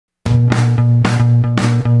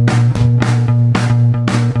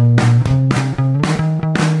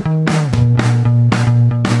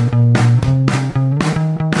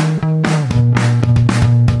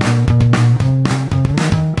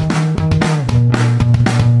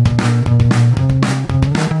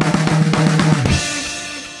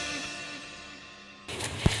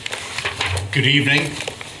Good evening.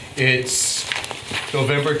 It's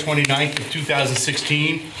November 29th of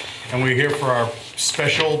 2016, and we're here for our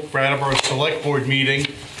special Brattleboro Selectboard meeting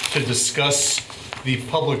to discuss the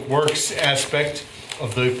public works aspect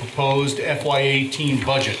of the proposed FY18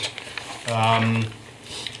 budget.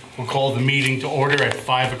 We'll call the meeting to order at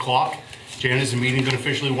 5 o'clock. Jan, is the meeting been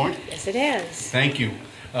officially warned? Yes, it is. Thank you.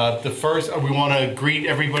 The first, we want to greet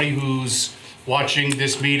everybody who's watching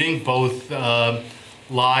this meeting, both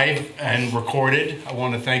live and recorded. I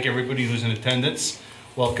want to thank everybody who's in attendance.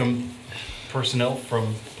 Welcome personnel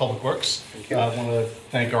from Public Works. I want to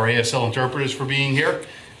thank our ASL interpreters for being here.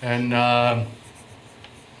 And I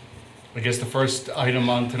guess the first item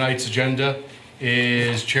on tonight's agenda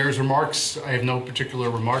is chair's remarks. I have no particular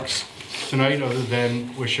remarks tonight other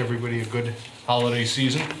than wish everybody a good holiday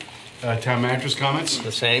season. Town manager's comments?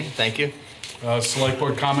 The same, thank you. Select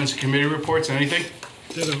board comments, committee reports, anything?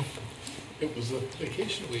 Ditto. It was a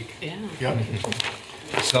vacation week. Yeah. Yep.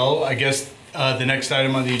 So I guess the next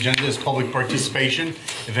item on the agenda is public participation.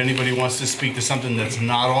 If anybody wants to speak to something that's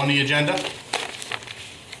not on the agenda.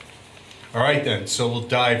 All right then, so we'll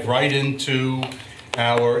dive right into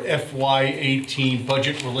our FY18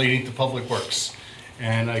 budget relating to public works.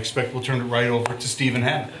 And I expect we'll turn it right over to Stephen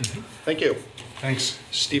Hamm. Thank you. Thanks.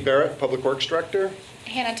 Steve Barrett, Public Works Director.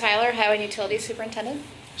 Hannah Tyler, Highway and Utilities Superintendent.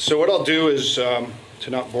 So what I'll do is, to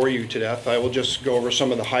not bore you to death, I will just go over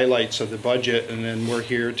some of the highlights of the budget, and then we're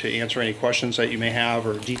here to answer any questions that you may have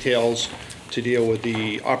or details to deal with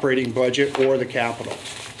the operating budget or the capital.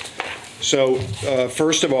 So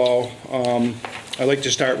first of all, I'd like to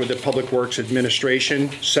start with the Public Works Administration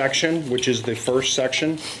section, which is the first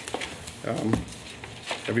section.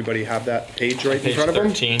 Everybody have that page right in front of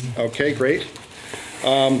them? Page 13. Okay, great.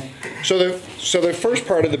 So the first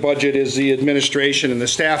part of the budget is the administration, and the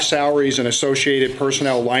staff salaries and associated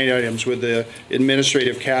personnel line items with the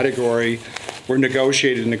administrative category were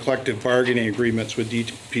negotiated in the collective bargaining agreements with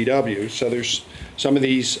DPW. So there's some of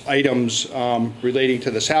these items relating to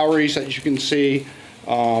the salaries that you can see.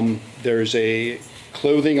 There's a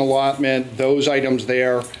clothing allotment, those items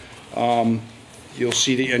there. You'll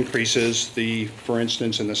see the increases. For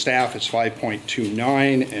instance, in the staff, it's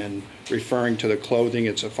 5.29, and referring to the clothing,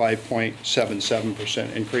 it's a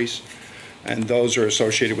 5.77% increase, and those are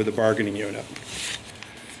associated with the bargaining unit.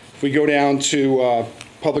 If we go down to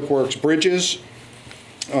Public Works Bridges,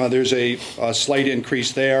 there's a slight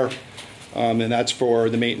increase there, and that's for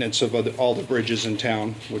the maintenance of all the bridges in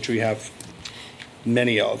town, which we have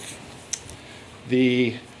many of.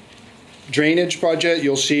 The drainage budget,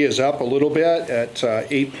 you'll see, is up a little bit at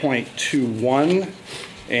 8.21.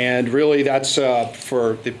 And really that's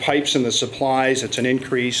for the pipes and the supplies. It's an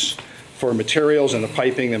increase for materials and the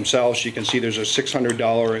piping themselves. You can see there's a $600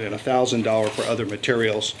 and a $1,000 for other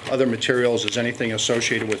materials. Other materials is anything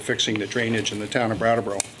associated with fixing the drainage in the town of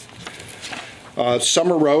Brattleboro.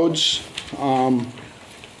 Summer roads, well,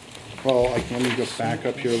 let me go back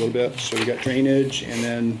up here a little bit. So we got drainage, and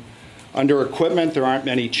then under equipment, there aren't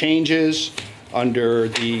many changes. Under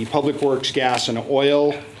the Public Works gas and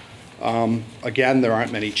oil, again, there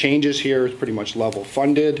aren't many changes here. It's pretty much level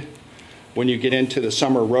funded. When you get into the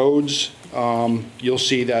summer roads, you'll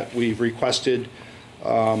see that we've requested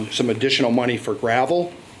some additional money for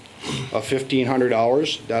gravel of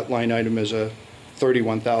 $1,500. That line item is a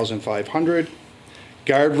 $31,500.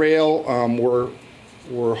 Guardrail,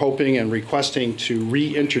 we're hoping and requesting to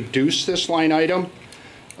reintroduce this line item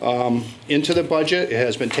into the budget. It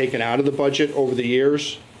has been taken out of the budget over the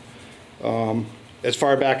years. As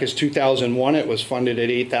far back as 2001, it was funded at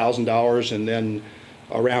 $8,000, and then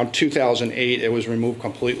around 2008, it was removed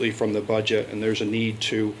completely from the budget, and there's a need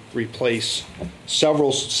to replace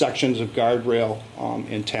several sections of guardrail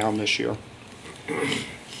in town this year.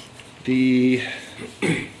 The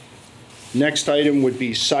next item would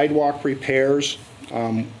be sidewalk repairs.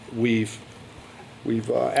 We've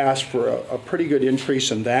asked for a pretty good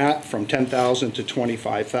increase in that, from $10,000 to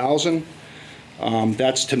 $25,000.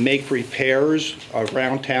 That's to make repairs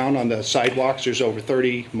around town on the sidewalks. There's over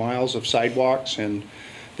 30 miles of sidewalks, and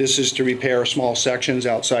this is to repair small sections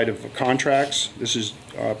outside of contracts. This is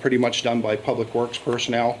pretty much done by Public Works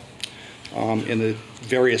personnel in the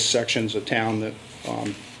various sections of town that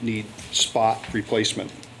need spot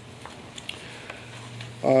replacement.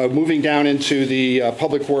 Moving down into the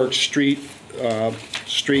Public Works streets,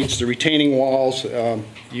 the retaining walls.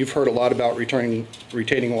 You've heard a lot about retaining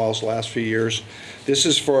walls the last few years. This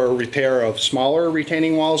is for repair of smaller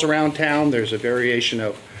retaining walls around town. There's a variation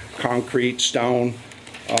of concrete, stone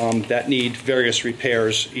that need various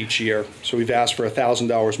repairs each year. So we've asked for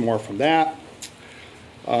 $1,000 more from that.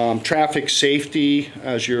 Traffic safety,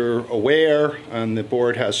 as you're aware, and the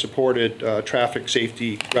board has supported traffic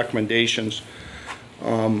safety recommendations.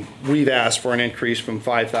 We've asked for an increase from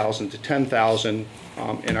 5,000 to 10,000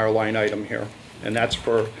 in our line item here. And that's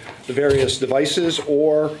for the various devices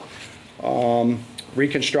or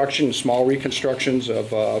reconstruction, small reconstructions of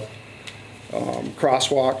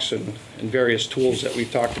crosswalks and various tools that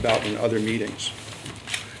we've talked about in other meetings.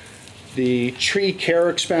 The tree care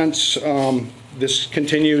expense, this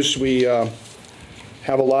continues. We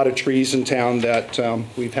have a lot of trees in town that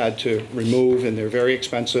we've had to remove, and they're very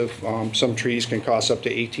expensive. Some trees can cost up to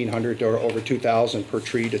 $1,800 or over $2,000 per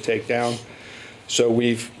tree to take down. So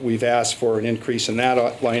we've asked for an increase in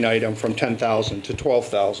that line item from $10,000 to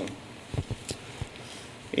 $12,000.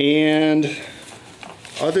 And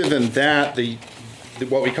other than that,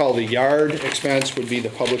 what we call the yard expense would be the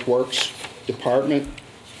Public Works Department.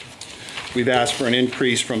 We've asked for an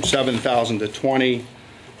increase from $7,000 to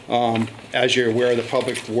 $20,000. As you're aware, the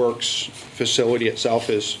Public Works facility itself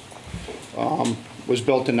was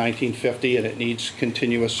built in 1950, and it needs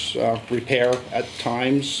continuous repair at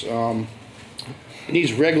times. It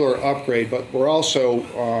needs regular upgrade, but we're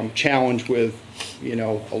also challenged with, a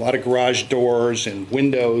lot of garage doors and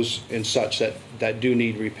windows and such that do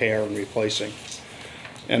need repair and replacing.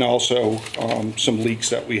 And also some leaks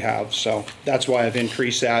that we have. So that's why I've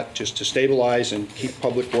increased that, just to stabilize and keep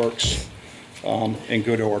Public Works in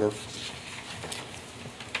good order.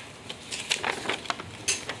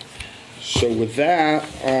 So with that,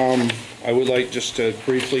 I would like just to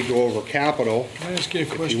briefly go over capital. Can I ask you a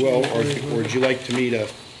question? If you will, or would you like me to?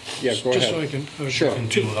 Yeah, go ahead. Just so I can. Sure. You can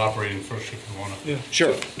do with operating first if you want to. Yeah.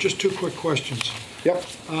 Sure. Just two quick questions. Yep.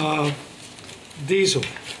 Diesel.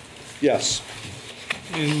 Yes.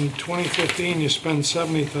 In 2015, you spent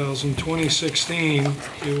 $70,000. 2016,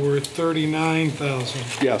 you were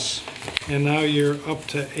 $39,000. Yes. And now you're up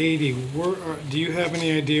to $80,000. Do you have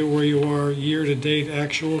any idea where you are year-to-date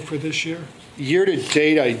actual for this year? Year to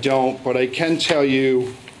date, I don't, but I can tell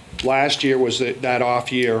you, last year was that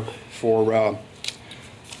off year for where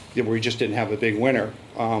we just didn't have a big winter.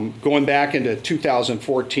 Going back into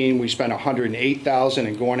 2014, we spent $108,000,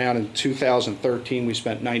 and going out in 2013, we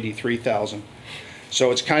spent $93,000.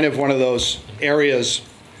 So it's kind of one of those areas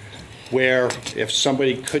where if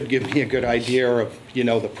somebody could give me a good idea of,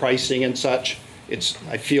 the pricing and such,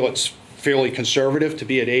 I feel it's fairly conservative to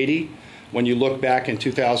be at 80. When you look back in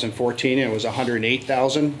 2014, it was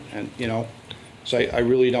 108,000, and so I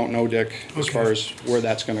really don't know, Dick, as far as where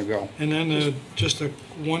that's going to go. And then just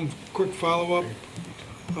one quick follow-up.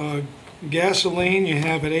 Gasoline you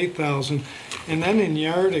have at $8,000, and then in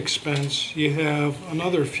yard expense you have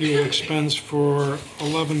another fuel expense for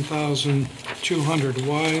 $11,200.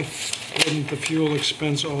 Why wouldn't the fuel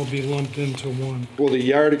expense all be lumped into one? Well, the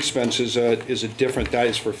yard expense is a different. That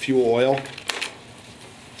is for fuel oil.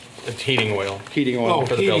 It's heating oil. Heating oil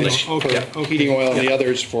for the heating building. oil. Okay, For heating oil, and the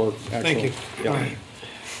others for actual. Thank you. Yeah. All right.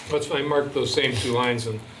 That's fine, mark those same two lines,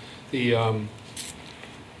 and the, why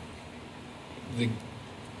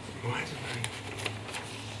did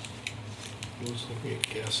I was looking at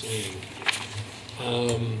gasoline.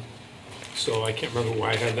 So I can't remember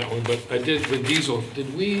why I had that one, but I did, with diesel,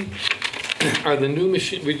 are the new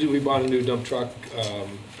machine, we bought a new dump truck,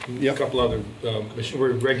 Yep. a couple other machines,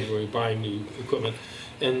 we're regularly buying new equipment.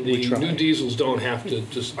 And We the try. new diesels don't have to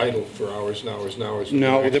just idle for hours and hours and hours.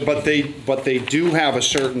 No, but they do have a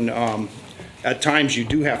certain. At times, you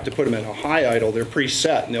do have to put them in a high idle. They're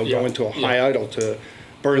preset, and they'll go Yeah, into a high yeah. idle to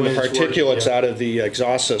burn When the it's working, particulates yeah. out of the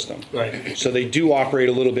exhaust system. Right. So they do operate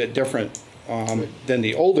a little bit different than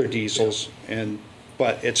the older diesels,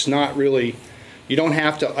 but it's not really. You don't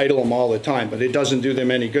have to idle them all the time, but it doesn't do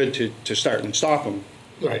them any good to start and stop them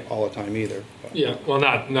Right. all the time either. But. Yeah, well,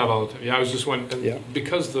 not all the time. Yeah, I was just wondering, Yeah.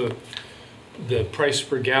 because the price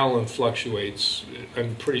per gallon fluctuates,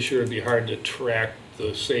 I'm pretty sure it'd be hard to track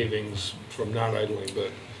the savings from not idling,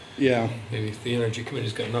 but Yeah. maybe if the Energy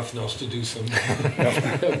Committee's got nothing else to do, put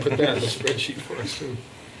that in the spreadsheet for us too.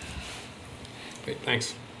 Great,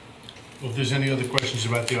 thanks. Well, if there's any other questions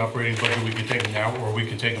about the operating budget, we can take them now, or we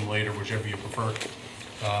can take them later, whichever you prefer.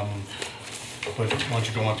 But why don't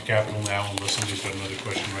you go on to capital now, unless somebody's got another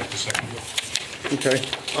question right this second. Okay.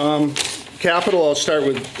 Capital, I'll start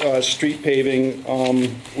with street paving.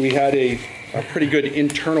 We had a pretty good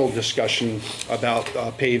internal discussion about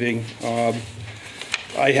paving.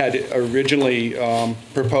 I had originally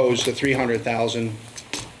proposed a 300,000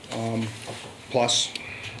 plus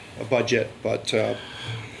a budget, but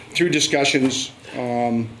through discussions,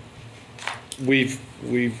 we've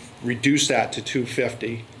reduced that to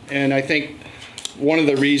 250. And I think one of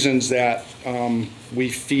the reasons that we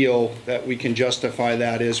feel that we can justify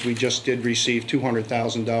that is we just did receive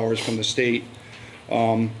 $200,000 from the state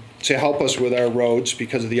to help us with our roads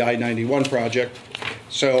because of the I-91 project.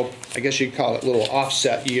 So I guess you'd call it a little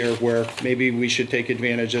offset year where maybe we should take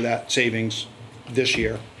advantage of that savings this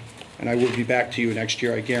year. And I will be back to you next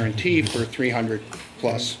year, I guarantee, for 300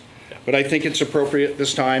 plus. But I think it's appropriate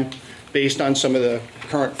this time, based on some of the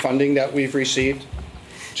current funding that we've received,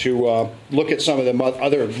 to look at some of the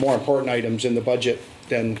other more important items in the budget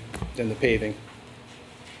than the paving.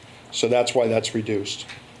 So that's why that's reduced.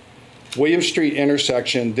 William Street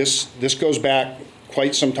intersection, this goes back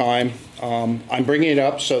quite some time. I'm bringing it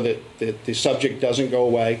up so that the subject doesn't go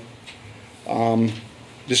away.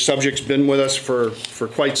 This subject's been with us for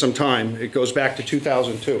quite some time. It goes back to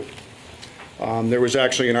 2002. There was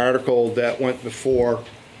actually an article that went before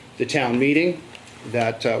the town meeting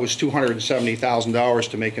that was $270,000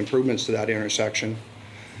 to make improvements to that intersection.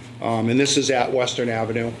 And this is at Western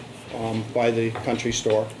Avenue by the country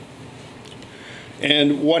store.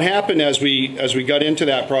 And what happened as we got into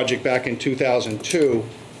that project back in 2002,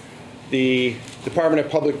 the Department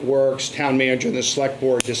of Public Works, town manager, and the select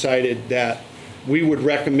board decided that we would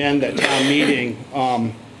recommend that town meeting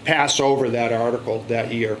pass over that article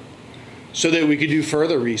that year so that we could do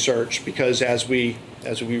further research, because as we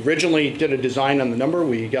originally did a design on the number,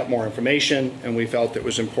 we got more information, and we felt it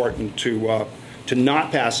was important to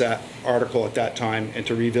not pass that article at that time and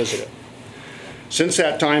to revisit it. Since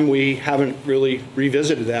that time, we haven't really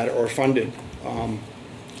revisited that or funded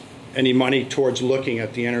any money towards looking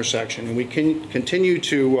at the intersection. And we can continue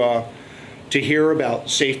to hear about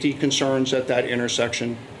safety concerns at that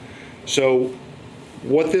intersection. So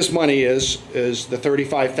what this money is the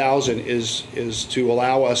 $35,000 is to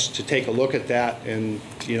allow us to take a look at that. And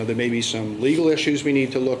there may be some legal issues we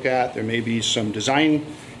need to look at. There may be some design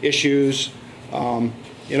issues.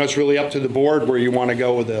 It's really up to the board where you want to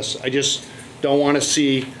go with this. I just don't want to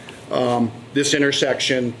see this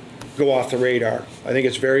intersection go off the radar. I think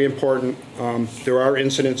it's very important. There are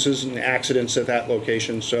incidences and accidents at that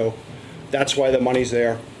location, so that's why the money's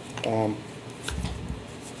there. When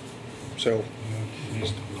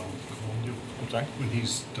he's done, I'll call you. I'm sorry? When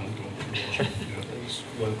he's done going through. There's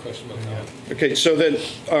one question about that. Okay, so then,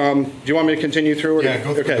 do you want me to continue through? Or? Yeah,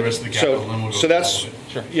 go through okay. the rest of the capital, and then we'll go So through that's, all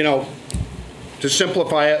of Sure. To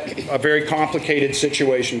simplify it, a very complicated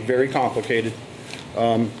situation, very complicated.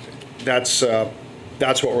 That's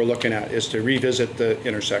what we're looking at, is to revisit the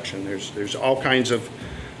intersection. There's all kinds of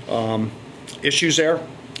issues there,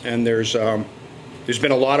 and there's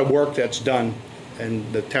been a lot of work that's done,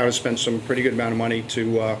 and the town has spent some pretty good amount of money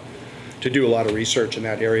to do a lot of research in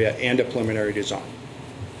that area and a preliminary design.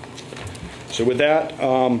 So with that,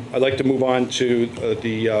 I'd like to move on to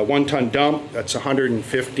the one-ton dump. That's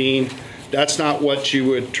 115. That's not what you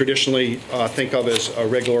would traditionally think of as a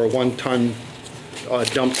regular one-ton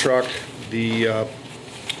dump truck.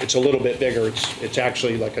 It's a little bit bigger. It's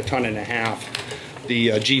actually like 1.5 tons.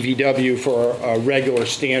 The GVW for a regular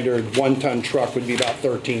standard one-ton truck would be about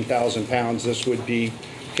 13,000 pounds. This would be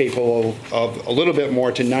capable of a little bit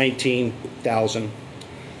more, to 19,000.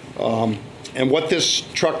 And what this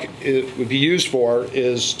truck would be used for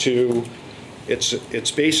is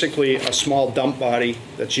it's basically a small dump body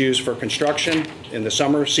that's used for construction in the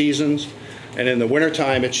summer seasons, and in the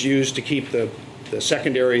wintertime it's used to keep the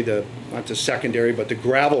secondary, not the secondary, but the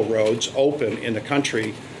gravel roads open in the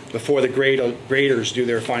country before the graders do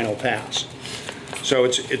their final pass. So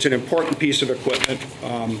it's an important piece of equipment.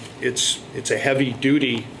 It's a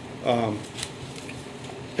heavy-duty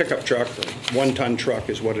pickup truck, or one-ton truck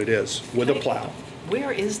is what it is, with a plow.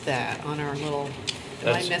 Where is that on our little, am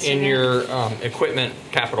I That's missing in it? your equipment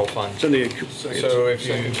capital fund. It's in the, So if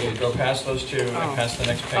you go past those two and Oh. past the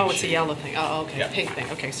next page. Oh, it's a yellow thing. Oh, okay, Yeah. pink thing.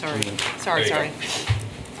 Okay, sorry. There Sorry, you go. sorry.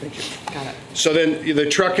 thank you. Got it. So then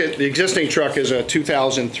the existing truck is a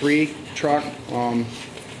 2003 truck, Now,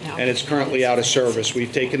 and it's currently out of service.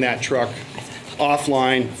 We've taken that truck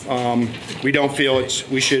offline. We don't feel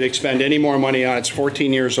we should expend any more money on it. It's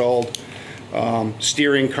 14 years old.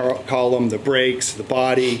 Steering column, the brakes, the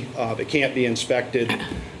body, it can't be inspected.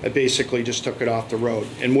 I basically just took it off the road,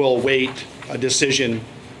 and we'll await a decision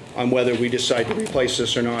on whether we decide to replace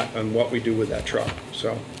this or not, and what we do with that truck.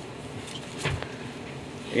 So,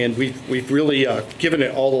 and we've really given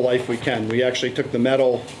it all the life we can. We actually took the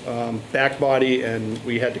metal back body, and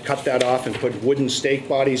we had to cut that off and put wooden stake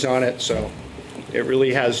bodies on it. So it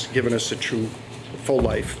really has given us a true full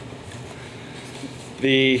life.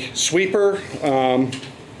 The sweeper,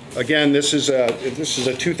 again, this is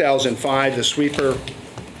a 2005. The sweeper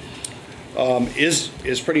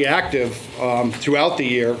is pretty active throughout the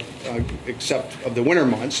year, except of the winter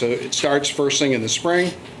months. So it starts first thing in the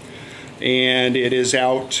spring, and it is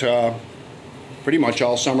out pretty much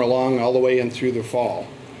all summer long, all the way in through the fall.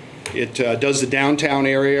 It does the downtown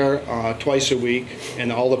area twice a week,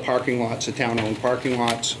 and all the parking lots, the town-owned parking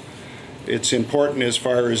lots. It's important as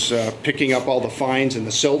far as picking up all the fines and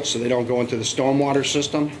the silts so they don't go into the stormwater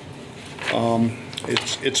system.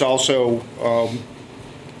 It's also,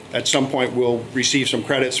 at some point, we'll receive some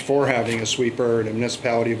credits for having a sweeper in a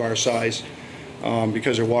municipality of our size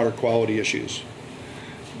because of water quality issues.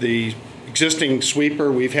 The existing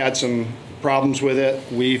sweeper, we've had some problems with it.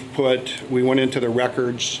 We went into the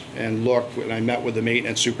records and looked, and I met with the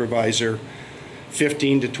maintenance supervisor.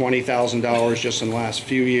 $15,000 to $20,000 just in the last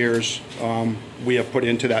few years we have put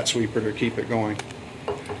into that sweeper to keep it going.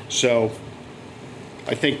 So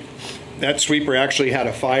I think that sweeper actually had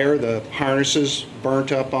a fire. The harnesses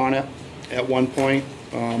burnt up on it at one point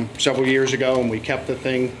several years ago, and we kept the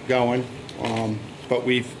thing going. But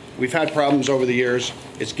we've had problems over the years.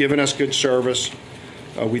 It's given us good service.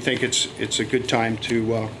 We think it's a good time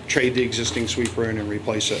to trade the existing sweeper in and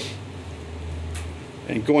replace it.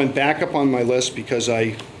 And going back up on my list, because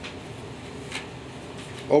I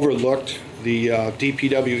overlooked the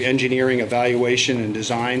DPW engineering evaluation and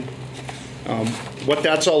design. What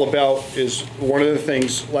that's all about is one of the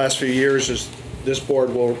things last few years is this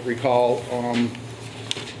board will recall,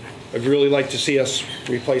 I'd really like to see us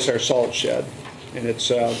replace our salt shed. And it's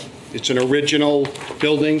an original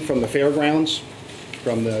building from the fairgrounds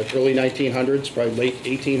from the early 1900s, probably late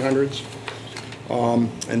 1800s.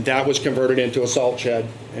 And that was converted into a salt shed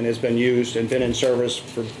and has been used and been in service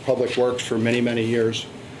for public works for many, many years.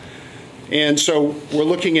 And so we're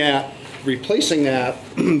looking at replacing that,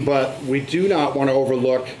 but we do not want to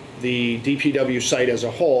overlook the DPW site as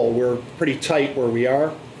a whole. We're pretty tight where we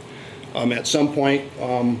are. At some point,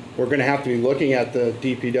 we're going to have to be looking at the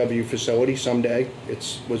DPW facility someday.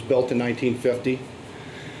 It was built in 1950.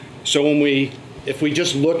 So if we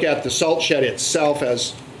just look at the salt shed itself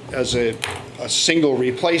as a single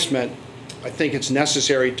replacement, I think it's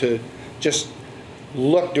necessary to just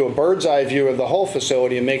do a bird's eye view of the whole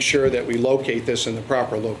facility and make sure that we locate this in the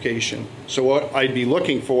proper location. So what I'd be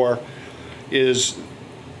looking for is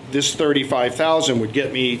this $35,000 would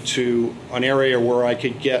get me to an area where I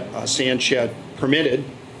could get a sand shed permitted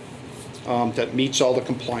that meets all the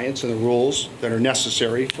compliance and the rules that are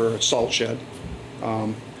necessary for a salt shed.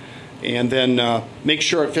 And then make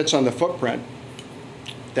sure it fits on the footprint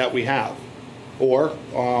that we have. Or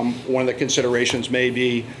one of the considerations may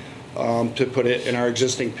be to put it in our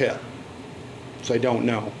existing pit. So I don't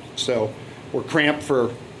know. So we're cramped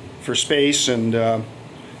for space, and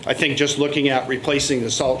I think just looking at replacing the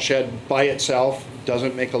salt shed by itself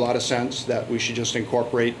doesn't make a lot of sense, that we should just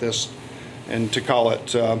incorporate this and to call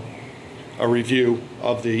it a review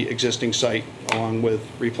of the existing site along with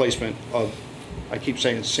replacement of, I keep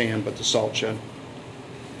saying it's sand, but the salt shed.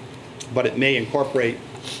 But it may incorporate,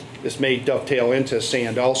 this may dovetail into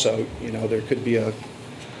sand also. You know, there could be an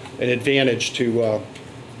advantage to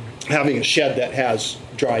having a shed that has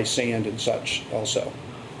dry sand and such also,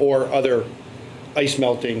 or other ice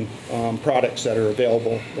melting products that are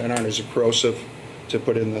available that aren't as corrosive to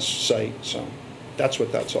put in this site. So that's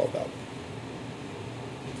what that's all about.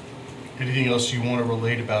 Anything else you want to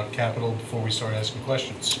relate about capital before we start asking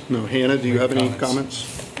questions? No, Hannah, do you have any comments?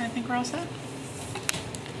 I think we're all set.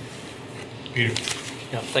 Peter?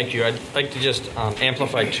 Yeah, thank you. I'd like to just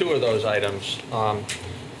amplify two of those items.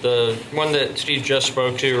 The one that Steve just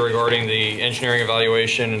spoke to regarding the engineering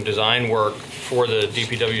evaluation and design work for the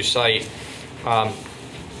DPW site, I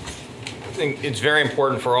think it's very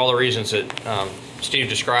important for all the reasons that Steve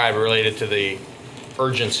described related to the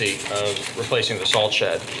urgency of replacing the salt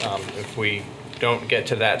shed. If we don't get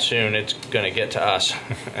to that soon, it's going to get to us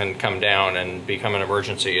and come down and become an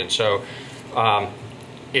emergency. And so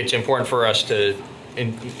it's important for us to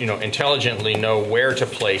intelligently know where to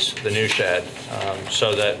place the new shed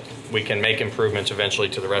so that we can make improvements eventually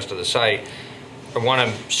to the rest of the site. I want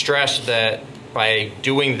to stress that by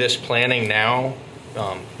doing this planning now,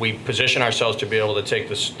 we position ourselves to be able to take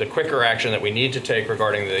the quicker action that we need to take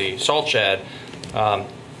regarding the salt shed.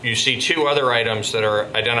 You see two other items that are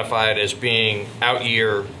identified as being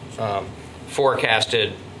out-year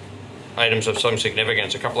forecasted items of some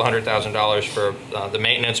significance, a couple of $100,000 for the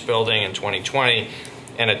maintenance building in 2020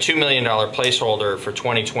 and a $2 million placeholder for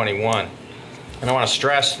 2021. And I want to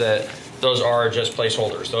stress that those are just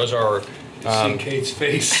placeholders. Those are See Kate's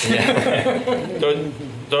face.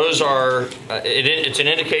 those are, it's an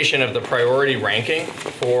indication of the priority ranking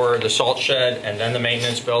for the salt shed and then the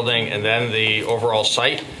maintenance building and then the overall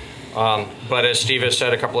site. But as Steve has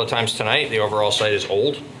said a couple of times tonight, the overall site is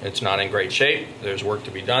old. It's not in great shape. There's work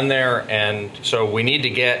to be done there. And so we need to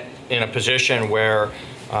get in a position where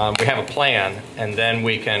we have a plan, and then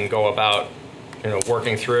we can go about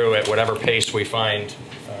working through at whatever pace we find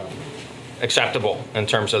acceptable in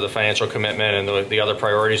terms of the financial commitment and the other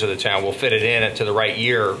priorities of the town. We'll fit it in to the right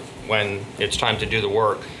year when it's time to do the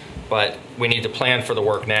work. But we need to plan for the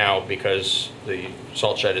work now because the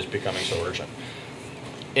salt shed is becoming so urgent.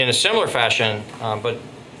 In a similar fashion, but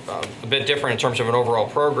a bit different in terms of an overall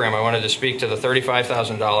program, I wanted to speak to the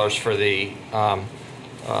 $35,000 for the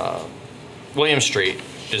William Street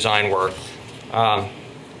design work.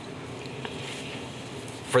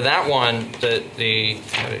 For that one, I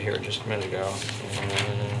had it here just a minute ago.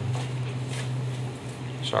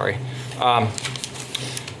 Sorry.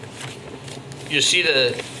 You see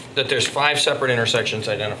that there's 5 separate intersections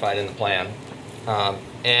identified in the plan.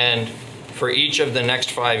 And for each of the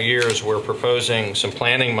next 5 years, we're proposing some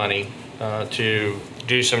planning money to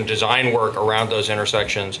do some design work around those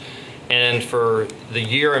intersections. And for the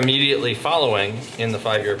year immediately following in the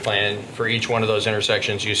 5-year plan, for each one of those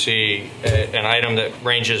intersections, you see an item that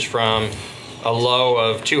ranges from a low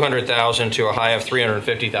of $200,000 to a high of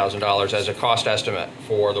 $350,000 as a cost estimate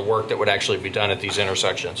for the work that would actually be done at these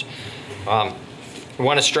intersections. I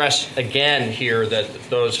want to stress again here that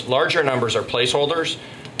those larger numbers are placeholders.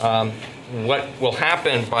 What will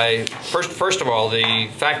happen by, first of all, the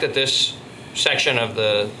fact that this section of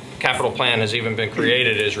the capital plan has even been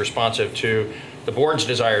created is responsive to the board's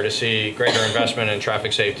desire to see greater investment in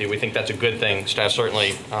traffic safety. We think that's a good thing. Staff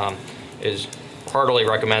certainly heartily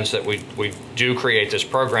recommends that we do create this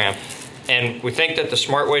program. And we think that the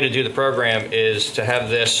smart way to do the program is to have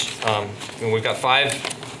this, we've got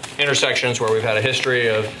 5 intersections where we've had a history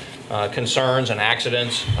of concerns and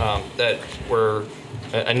accidents that were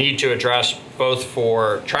a need to address both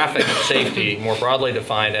for traffic safety, more broadly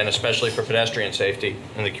defined, and especially for pedestrian safety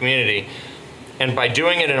in the community. And by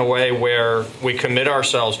doing it in a way where we commit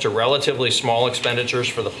ourselves to relatively small expenditures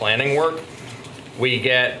for the planning work, we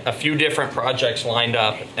get a few different projects lined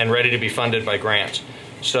up and ready to be funded by grants.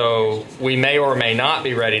 So we may or may not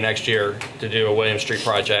be ready next year to do a William Street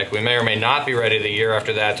project. We may or may not be ready the year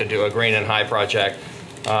after that to do a Green and High project.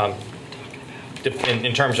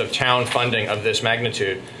 In terms of town funding of this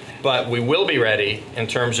magnitude. But we will be ready in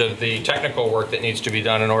terms of the technical work that needs to be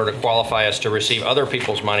done in order to qualify us to receive other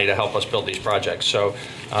people's money to help us build these projects. So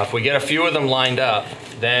if we get a few of them lined up,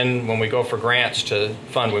 then when we go for grants to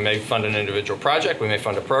fund, we may fund an individual project, we may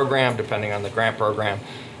fund a program, depending on the grant program.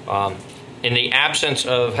 In the absence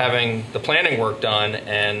of having the planning work done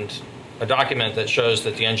and a document that shows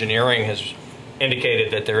that the engineering has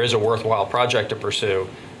indicated that there is a worthwhile project to pursue,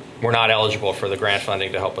 we're not eligible for the grant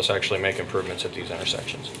funding to help us actually make improvements at these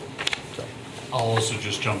intersections. So. I'll also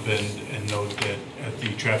just jump in and note that at the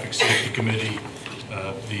Traffic Safety Committee,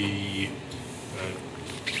 the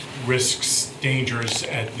risks, dangers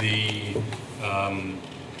at the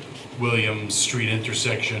Williams Street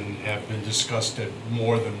intersection have been discussed at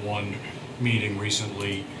more than one meeting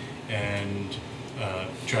recently, and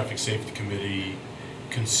Traffic Safety Committee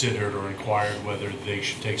considered or inquired whether they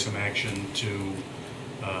should take some action to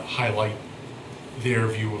highlight their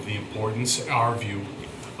view of the importance, our view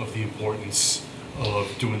of the importance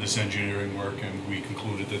of doing this engineering work, and we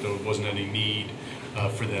concluded that there wasn't any need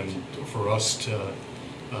for us to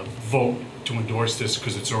vote to endorse this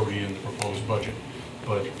because it's already in the proposed budget.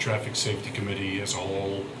 But Traffic Safety Committee as a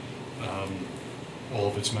whole, all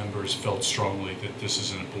of its members felt strongly that this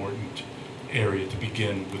is an important area to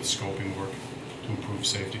begin with scoping work to improve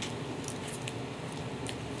safety.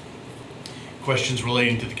 Questions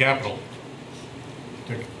relating to the Capitol?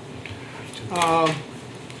 Dick?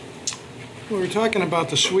 We were talking about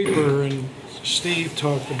the sweeper, and Steve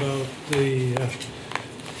talked about the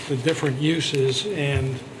different uses,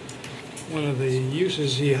 and one of the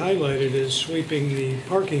uses he highlighted is sweeping the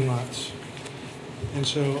parking lots. And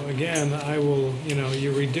so again, I will,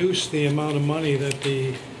 you reduce the amount of money that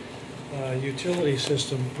the utility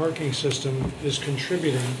system, parking system is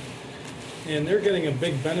contributing, and they're getting a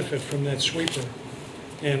big benefit from that sweeper.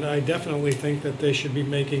 And I definitely think that they should be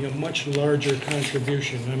making a much larger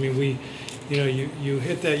contribution. I mean, you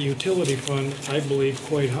hit that utility fund, I believe,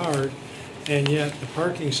 quite hard, and yet the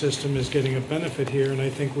parking system is getting a benefit here, and I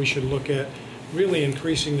think we should look at really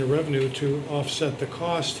increasing the revenue to offset the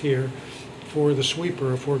cost here for the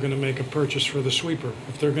sweeper if we're going to make a purchase for the sweeper.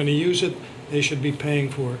 If they're going to use it, they should be paying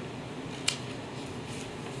for it.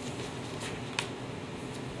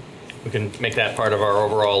 We can make that part of our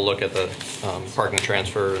overall look at the parking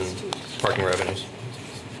transfer and parking revenues.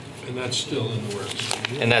 And that's still in the works.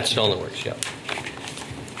 And that's still in the works, yeah.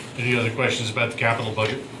 Any other questions about the capital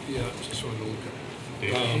budget? Yeah, just wanted to look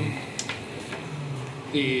at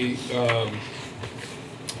Dave?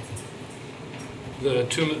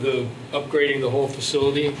 the upgrading the whole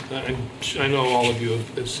facility. I know all of you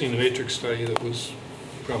have seen the matrix study that was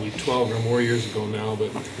probably 12 or more years ago now,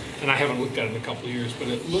 and I haven't looked at it in a couple of years, but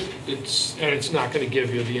it's not going to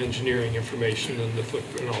give you the engineering information and the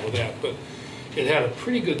footprint and all of that, but it had a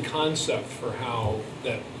pretty good concept for how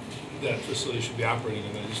that facility should be operating,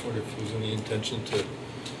 and I just wonder if there's any intention to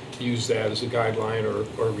use that as a guideline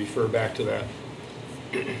or refer back to that.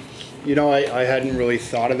 You know, I hadn't really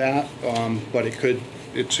thought of that, but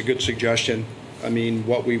it's a good suggestion. I mean,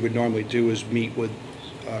 what we would normally do is meet with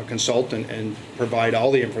a consultant and provide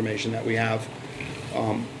all the information that we have,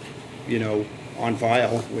 you know, on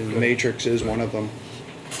file. The matrix is one of them.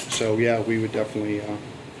 So yeah, we would definitely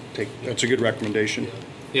that's a good recommendation. Yeah.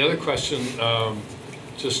 The other question,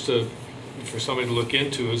 for somebody to look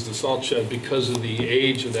into, is the salt shed. Because of the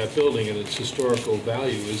age of that building and its historical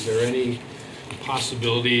value, is there any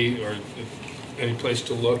possibility or any place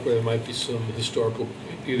to look where there might be some historical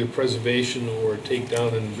either preservation or take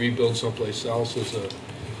down and rebuild someplace else as a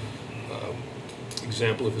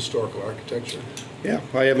example of historical architecture? Yeah,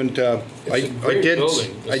 I haven't. It's a great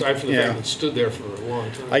building, aside from the fact that it stood there for a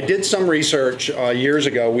long time. I did some research years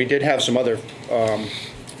ago. We did have some other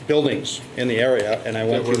buildings in the area, and I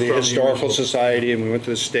went to the Historical Society, and we went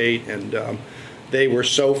to the state, and they were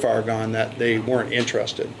so far gone that they weren't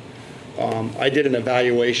interested. I did an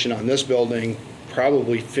evaluation on this building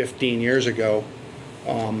probably 15 years ago,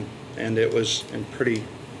 and it was in pretty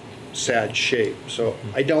sad shape. So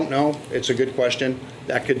I don't know. It's a good question.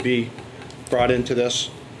 That could be brought into this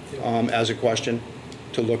as a question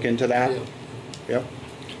to look into that. Yeah.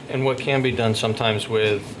 And what can be done sometimes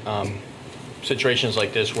with situations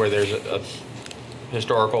like this where there's a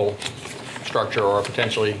historical structure or a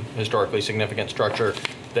potentially historically significant structure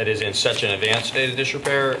that is in such an advanced state of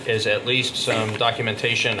disrepair is at least some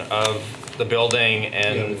documentation of the building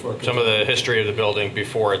and some of the history of the building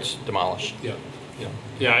before it's demolished.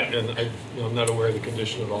 And I'm not aware of the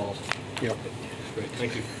condition at all. Yeah. Great,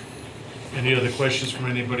 thank you. Any other questions from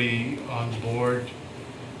anybody on the board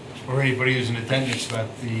or anybody who's in attendance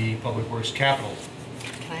about the Public Works capital?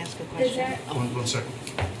 Can I ask a question? One second.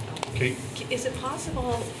 Kate? Is it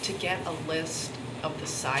possible to get a list of the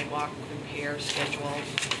sidewalk repair schedule,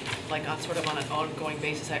 like on an ongoing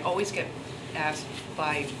basis? I always get asked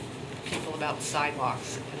by people about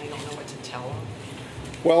sidewalks, and I don't know what to tell them.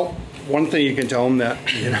 Well, one thing you can tell them that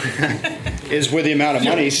is with the amount of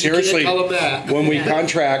money. Seriously, tell them that. when we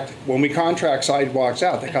contract sidewalks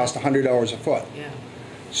out, they cost $100 a foot. Yeah.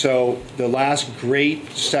 So the last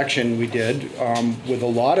great section we did with a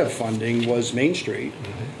lot of funding was Main Street.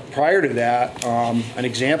 Prior to that, an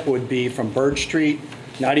example would be from Bird Street,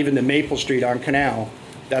 not even to Maple Street on Canal.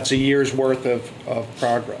 That's a year's worth of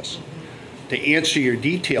progress. To answer your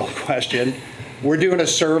detailed question, we're doing a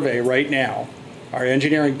survey right now. Our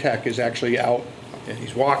engineering tech is actually out, and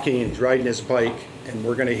he's walking and he's riding his bike, and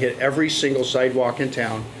we're going to hit every single sidewalk in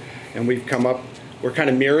town. And we're kind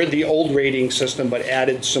of mirrored the old rating system, but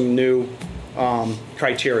added some new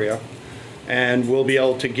criteria. And we'll be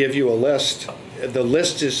able to give you a list. The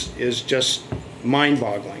list is just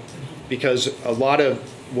mind-boggling, because a lot of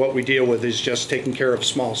what we deal with is just taking care of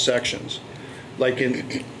small sections. Like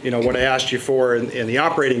in, what I asked you for in the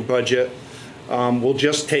operating budget, we'll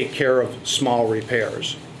just take care of small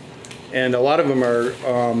repairs. And a lot of them are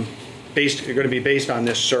going to be based on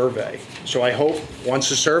this survey. So I hope once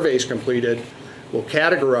the survey is completed, we'll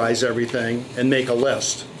categorize everything and make a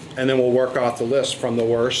list. And then we'll work off the list from the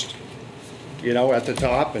worst, at the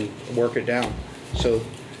top, and work it down. So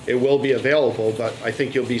it will be available, but I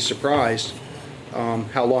think you'll be surprised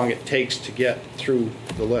how long it takes to get through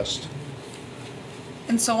the list.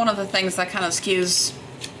 And so one of the things that kind of skews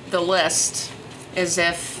the list is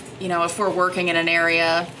if we're working in an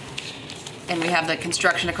area and we have the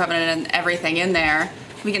construction equipment and everything in there,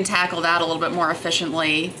 we can tackle that a little bit more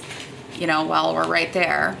efficiently, while we're right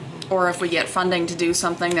there. Or if we get funding to do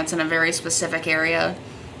something that's in a very specific area,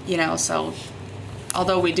 so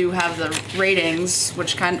although we do have the ratings,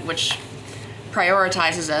 which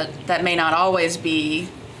prioritizes it, that may not always be,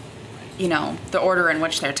 the order in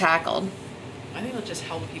which they're tackled. I think it'll just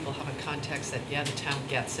help people have a context that, the town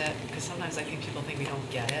gets it, because sometimes I think people think we don't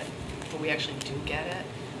get it, but we actually do get it.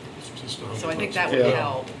 So I think that would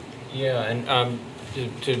help. Yeah, and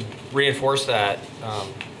to reinforce that,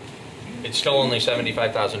 it's still only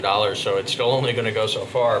 $75,000, so it's still only going to go so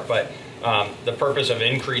far. But the purpose of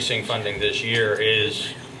increasing funding this year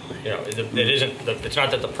is it's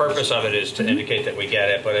not that the purpose of it is to indicate that we get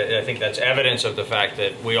it, but I think that's evidence of the fact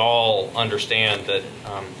that we all understand that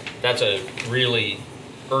that's a really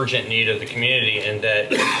urgent need of the community, and that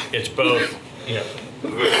it's both,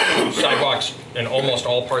 sidewalks in almost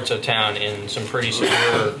all parts of town in some pretty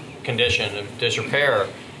severe condition of disrepair,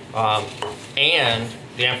 and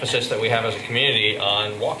the emphasis that we have as a community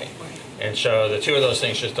on walking. And so the two of those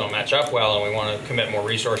things just don't match up well, and we want to commit more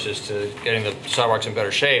resources to getting the sidewalks in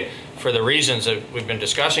better shape. For the reasons that we've been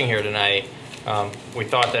discussing here tonight, we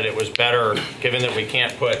thought that it was better, given that we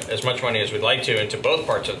can't put as much money as we'd like to into both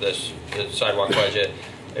parts of the sidewalk budget,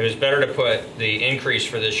 it was better to put the increase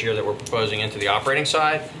for this year that we're proposing into the operating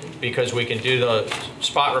side, because we can do the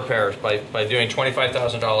spot repairs by doing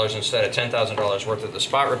 $25,000 instead of $10,000 worth of the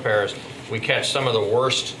spot repairs. We catch some of the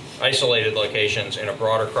worst isolated locations in a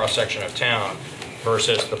broader cross-section of town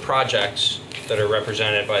versus the projects that are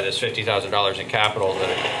represented by this $50,000 in capital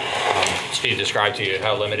that Steve described to you,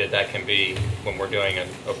 how limited that can be when we're doing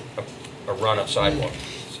a run of sidewalk.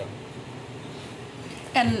 So.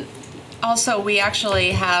 And also, we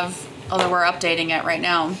actually have, although we're updating it right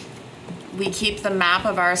now, we keep the map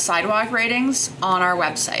of our sidewalk ratings on our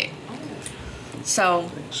website.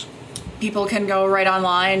 So people can go right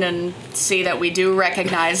online and see that we do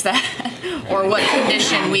recognize that, or what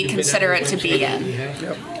condition we consider it to be in.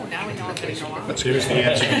 Oh, now we know I'm going to go on. Here's the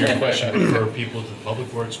answer to your question. Refer people to the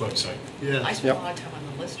Public Works website. I spend a lot of time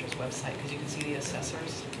on the Lister's website because you can see the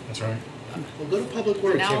assessors. That's right. Well, go to Public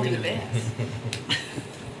Works. Now I'll every do day. this.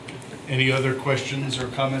 Any other questions or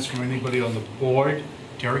comments from anybody on the board?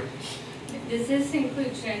 Terry? Does this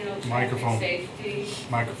include general Microphone. traffic safety?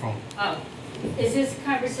 Microphone. Oh, does this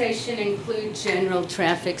conversation include general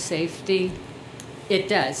traffic safety? It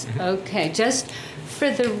does, okay. Just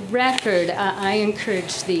for the record, I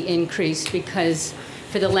encourage the increase because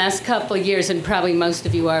for the last couple of years, and probably most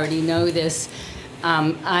of you already know this,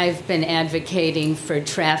 I've been advocating for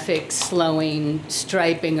traffic slowing,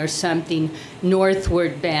 striping or something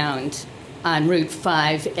northward bound on Route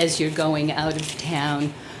 5 as you're going out of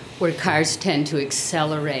town, where cars tend to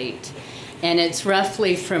accelerate. And it's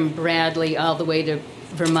roughly from Bradley all the way to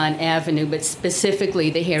Vermont Avenue, but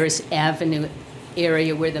specifically the Harris Avenue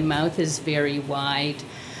area where the mouth is very wide.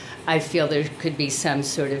 I feel there could be some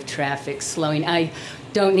sort of traffic slowing. I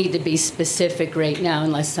don't need to be specific right now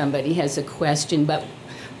unless somebody has a question, but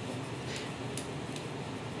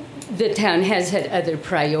the town has had other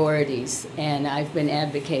priorities, and I've been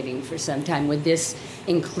advocating for some time. Would this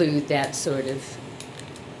include that sort of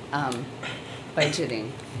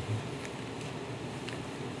budgeting?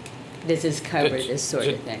 This is covered, this sort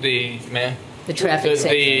of thing. The traffic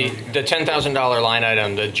safety. The $10,000 line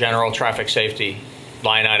item, the general traffic safety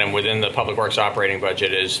line item within the Public Works operating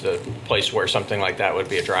budget is the place where something like that would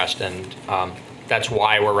be addressed, and that's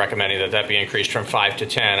why we're recommending that that be increased from 5 to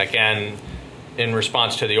 10. Again, in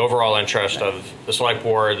response to the overall interest of the Select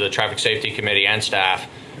Board, the Traffic Safety Committee, and staff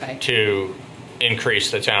to increase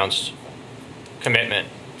the town's commitment,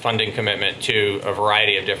 funding commitment to a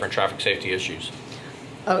variety of different traffic safety issues.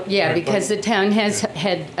 Oh, yeah, because the town has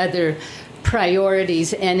had other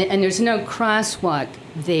priorities, and there's no crosswalk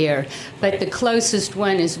there, but the closest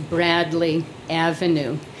one is Bradley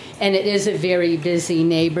Avenue, and it is a very busy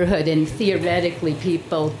neighborhood, and theoretically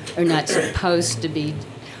people are not supposed to be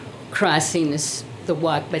crossing the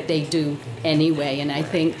walk, but they do anyway, and I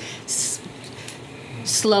think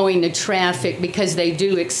slowing the traffic, because they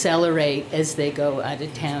do accelerate as they go out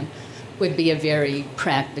of town, would be a very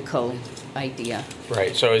practical idea.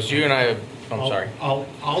 Right, so as you and I, sorry.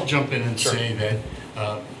 I'll jump in and say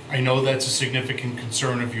that I know that's a significant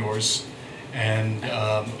concern of yours, and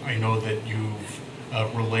I know that you've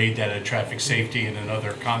relayed that at traffic safety and in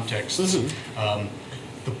other contexts. Mm-hmm.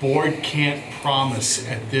 The board can't promise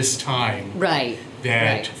at this time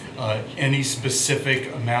that any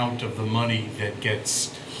specific amount of the money that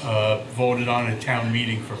gets voted on at town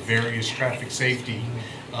meeting for various traffic safety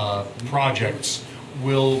projects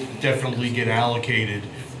will definitely get allocated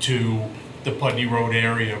to the Putney Road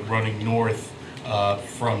area running north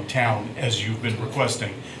from town, as you've been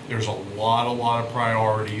requesting. There's a lot of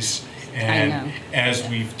priorities, and as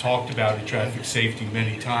we've talked about in traffic safety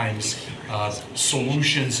many times,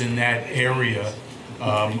 solutions in that area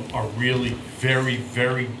are really very,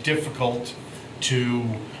 very difficult to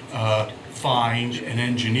find and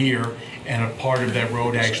engineer, and a part of that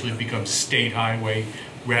road actually becomes state highway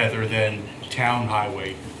rather than town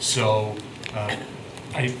highway. So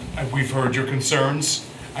we've heard your concerns.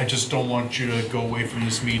 I just don't want you to go away from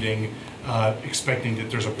this meeting expecting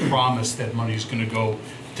that there's a promise that money is going to go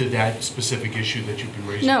to that specific issue that you've been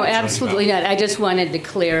raising. No, concerns absolutely about. not. I just wanted to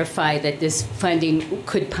clarify that this funding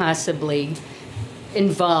could possibly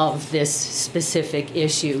involve this specific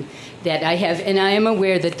issue that I have. And I am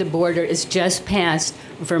aware that the border is just past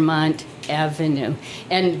Vermont Avenue.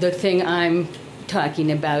 And the thing I'm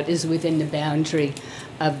talking about is within the boundary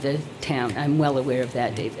of the town. I'm well aware of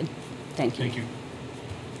that, David. Thank you. Thank you.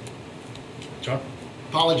 John?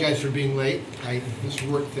 Apologize for being late. This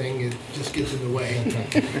work thing, it just gets in the way.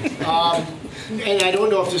 And I don't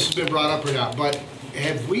know if this has been brought up or not, but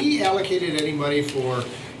have we allocated any money for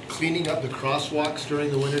cleaning up the crosswalks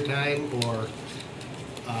during the wintertime, or,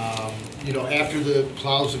 you know, after the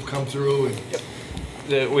plows have come through? And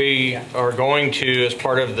That we are going to, as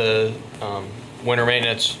part of the winter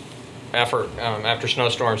maintenance effort after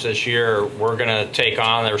snowstorms this year, we're going to take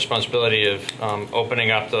on the responsibility of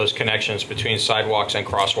opening up those connections between sidewalks and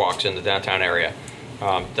crosswalks in the downtown area.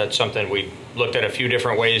 That's something we looked at a few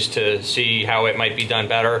different ways to see how it might be done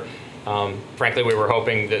better. Frankly, we were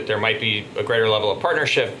hoping that there might be a greater level of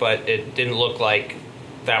partnership, but it didn't look like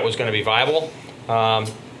that was going to be viable. I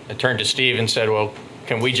turned to Steve and said, well,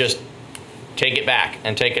 can we just take it back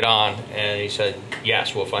and take it on? And he said,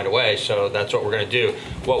 yes, we'll find a way. So that's what we're going to do.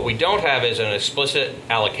 What we don't have is an explicit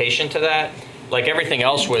allocation to that. Like everything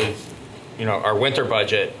else with, you know, our winter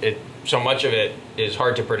budget, so much of it is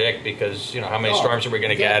hard to predict because, you know, how many storms are we going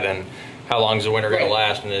to get, and how long is the winter going to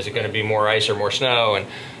last, and is it going to be more ice or more snow?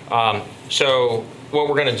 And so what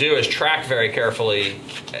we're going to do is track very carefully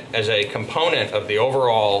as a component of the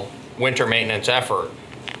overall winter maintenance effort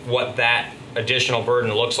what that additional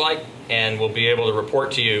burden looks like, and we'll be able to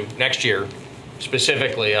report to you next year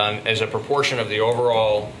specifically on, as a proportion of the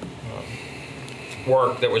overall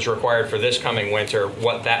work that was required for this coming winter,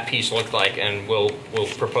 what that piece looked like, and we'll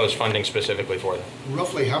propose funding specifically for that.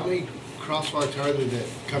 roughly how many crosswalks are there that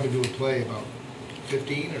come into play? About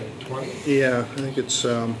 15 or 20? Yeah, I think it's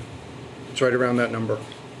right around that number.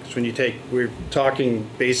 Because when you take, we're talking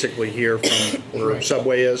basically here from where Right.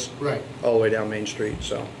 Subway is, Right. all the way down Main Street,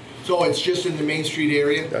 so So it's just in the Main Street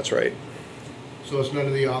area? that's right. So it's none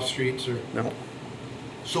of the off streets, or? No.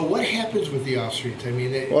 So what happens with the off streets? I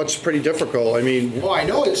mean, Well, it's pretty difficult. I mean, oh, I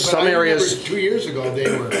know it, but some I areas- remember 2 years ago they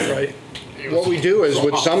were. right. it What was we do is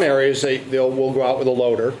with soft. some areas, we'll go out with a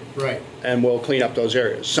loader Right. and we'll clean up those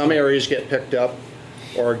areas. Some areas get picked up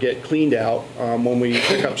or get cleaned out when we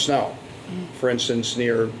pick up snow. For instance,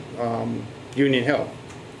 near Union Hill.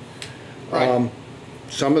 Right.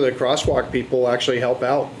 Some of the crosswalk people actually help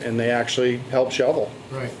out and they actually help shovel.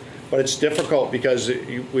 Right. But it's difficult because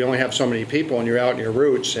we only have so many people and you're out in your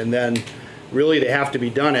routes, and then really they have to be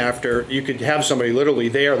done after. You could have somebody literally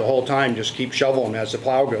there the whole time, just keep shoveling as the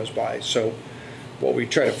plow goes by. So what we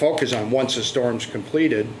try to focus on once the storm's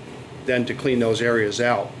completed, then to clean those areas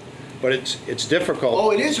out. But it's difficult.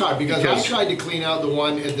 Oh, it is hard because I Because- tried to clean out the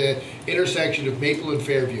one at the intersection of Maple and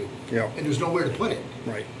Fairview. Yeah. And there's nowhere to put it.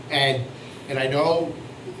 Right. And I know,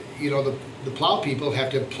 you know, the plow people have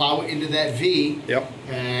to plow into that V. Yep.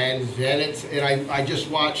 And then I just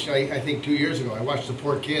watched, I think 2 years ago, I watched the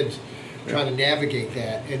poor kids trying to navigate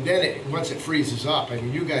that. And then once it freezes up, I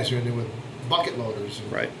mean, you guys are in there with bucket loaders.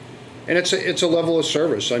 And, Right. And it's a level of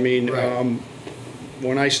service. I mean, Right.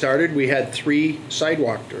 when I started, we had 3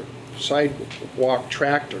 sidewalk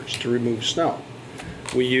tractors to remove snow.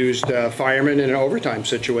 We used firemen in an overtime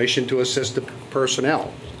situation to assist the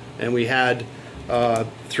personnel. And we had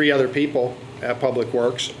 3 other people at Public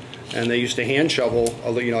Works, and they used to hand shovel,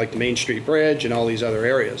 you know, like the Main Street Bridge and all these other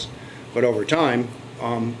areas. But over time,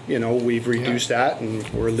 you know, we've reduced that, and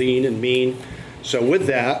we're lean and mean. So with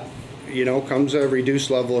that, you know, comes a reduced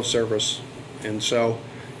level of service. And so,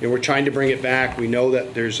 you know, we're trying to bring it back. We know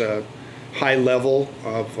that there's a high level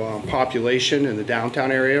of population in the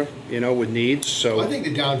downtown area, you know, with needs. So I think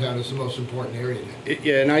the downtown is the most important area.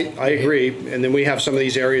 yeah, and I agree. And then we have some of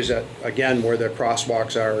these areas that, again, where the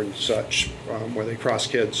crosswalks are and such, where they cross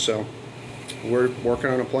kids. So we're working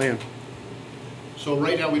on a plan. So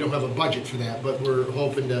right now, we don't have a budget for that, but we're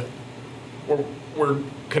hoping to. We're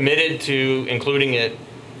committed to including it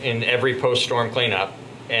in every post-storm cleanup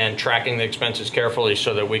and tracking the expenses carefully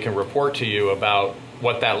so that we can report to you about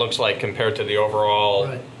what that looks like compared to the overall,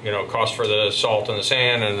 Right. you know, cost for the salt and the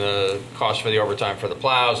sand and the cost for the overtime for the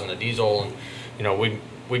plows and the diesel. And, you know,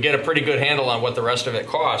 we get a pretty good handle on what the rest of it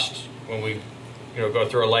costs when we, you know, go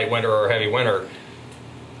through a light winter or a heavy winter.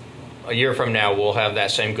 A year from now, we'll have that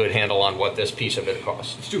same good handle on what this piece of it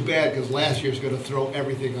costs. It's too bad because last year's going to throw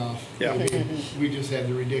everything off. Yeah. I mean, we just had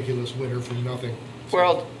the ridiculous winter from nothing.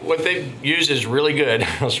 Well, what they've used is really good.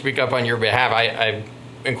 I'll speak up on your behalf. I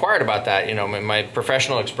inquired about that. You know, in my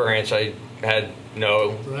professional experience, I had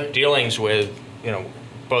no Right. dealings with, you know,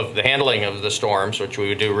 both the handling of the storms, which we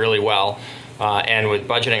would do really well, and with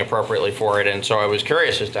budgeting appropriately for it. And so I was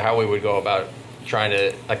curious as to how we would go about trying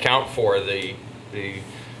to account for the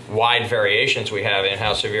wide variations we have in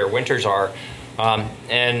how severe winters are.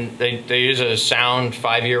 And they use a sound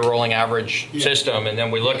 5-year rolling average system, and then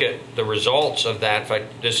we look at the results of that. In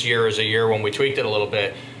fact, this year is a year when we tweaked it a little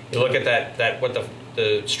bit. You look at that what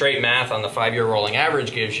the straight math on the 5-year rolling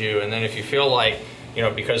average gives you, and then if you feel like, you know,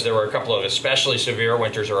 because there were a couple of especially severe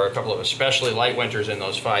winters or a couple of especially light winters in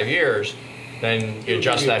those 5 years, then you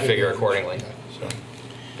adjust that figure accordingly. So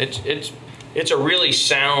it's a really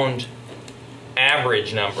sound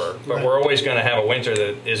average number, but we're always going to have a winter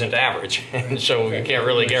that isn't average, and so we can't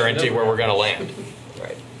really guarantee where we're going to land.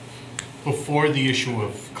 Right. Before the issue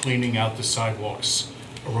of cleaning out the sidewalks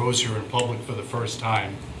arose here in public for the first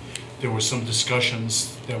time, there were some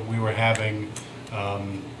discussions that we were having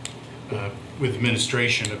with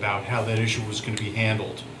administration about how that issue was going to be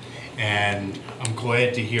handled. And I'm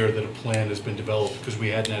glad to hear that a plan has been developed, because we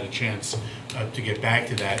hadn't had a chance to get back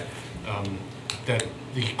to that, that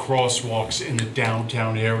the crosswalks in the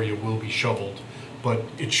downtown area will be shoveled. But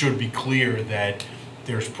it should be clear that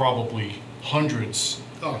there's probably hundreds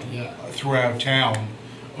throughout town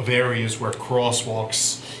of areas where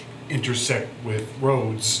crosswalks intersect with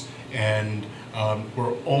roads, and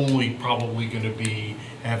we're only probably going to be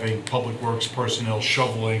having Public Works personnel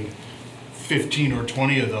shoveling 15 or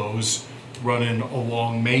 20 of those running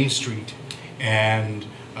along Main Street. And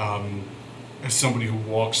as somebody who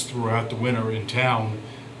walks throughout the winter in town,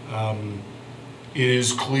 it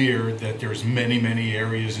is clear that there's many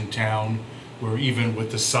areas in town where even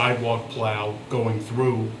with the sidewalk plow going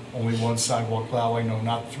through, only one sidewalk plow I know,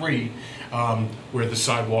 not 3, where the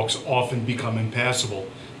sidewalks often become impassable.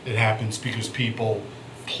 It happens because people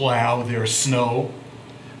plow their snow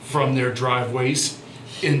from their driveways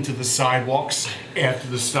into the sidewalks after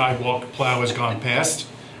the sidewalk plow has gone past.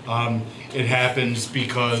 It happens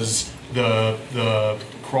because the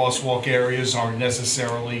crosswalk areas aren't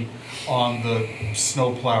necessarily on the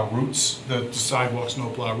snowplow routes, the sidewalk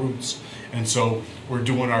snowplow routes. And so we're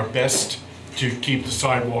doing our best to keep the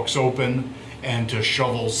sidewalks open and to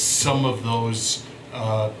shovel some of those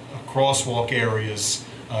crosswalk areas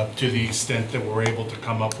to the extent that we're able to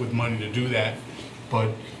come up with money to do that.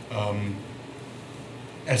 But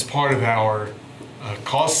as part of our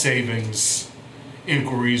cost savings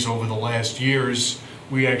inquiries over the last years,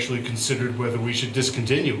 we actually considered whether we should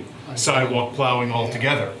discontinue sidewalk plowing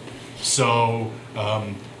altogether. So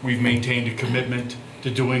we've maintained a commitment to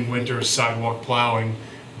doing winter sidewalk plowing,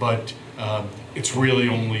 but it's really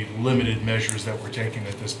only limited measures that we're taking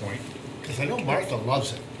at this point. Because I know Martha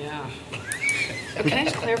loves it. Yeah. Can I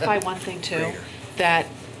just clarify one thing too? That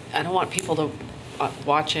I don't want people to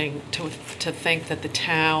watching to think that the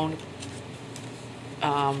town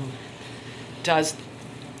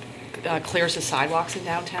clears the sidewalks in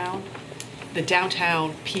downtown. The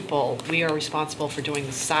downtown people, we are responsible for doing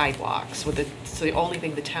the sidewalks. So the only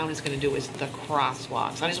thing the town is going to do is the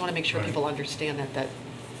crosswalks. I just want to make sure people understand that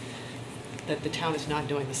the town is not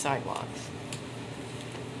doing the sidewalks.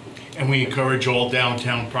 And we encourage all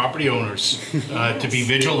downtown property owners to be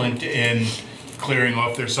vigilant in clearing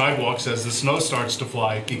off their sidewalks as the snow starts to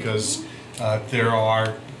fly, because there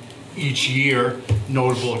are each year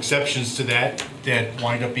notable exceptions to that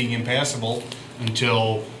wind up being impassable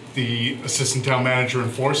until the assistant town manager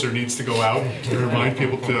enforcer needs to go out and remind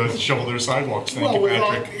people to shovel their sidewalks. Thank you,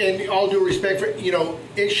 Patrick. And all due respect for,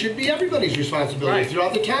 it should be everybody's responsibility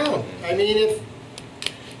throughout the town. I mean,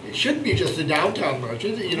 it shouldn't be just the downtown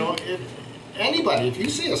merchants, if anybody, if you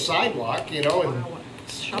see a sidewalk, and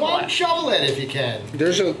shovel it if you can.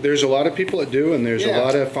 There's a lot of people that do, and there's a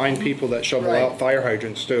lot of fine people that shovel out fire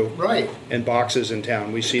hydrants too. Right. And boxes in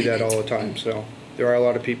town. We see that all the time. So there are a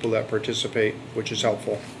lot of people that participate, which is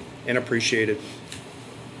helpful and appreciated.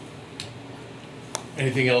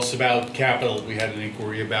 Anything else about capital? We had an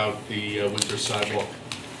inquiry about the winter sidewalk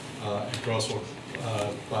and crosswalk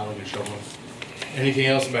plowing and shoveling. Anything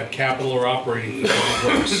else about capital or operating for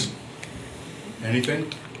Public Works?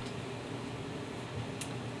 Anything?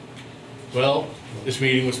 Well, this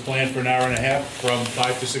meeting was planned for an hour and a half from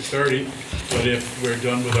 5 to 6:30, but if we're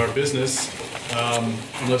done with our business,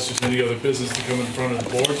 unless there's any other business to come in front of the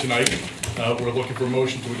board tonight, we're looking for a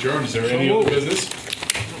motion to adjourn. Is there any other business?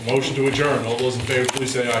 Motion to adjourn. All those in favor,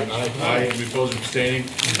 please say aye. Aye. Any opposed or abstaining?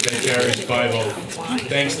 That carries 5-0.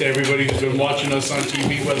 Thanks to everybody who's been watching us on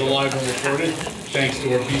TV, whether live or recorded. Thanks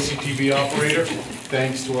to our PCTV operator.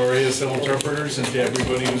 Thanks to our ASL interpreters and to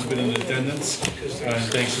everybody who's been in attendance. And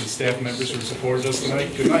thanks to the staff members who supported us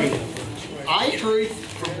tonight. Good night. I hurried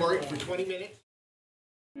from work for 20 minutes.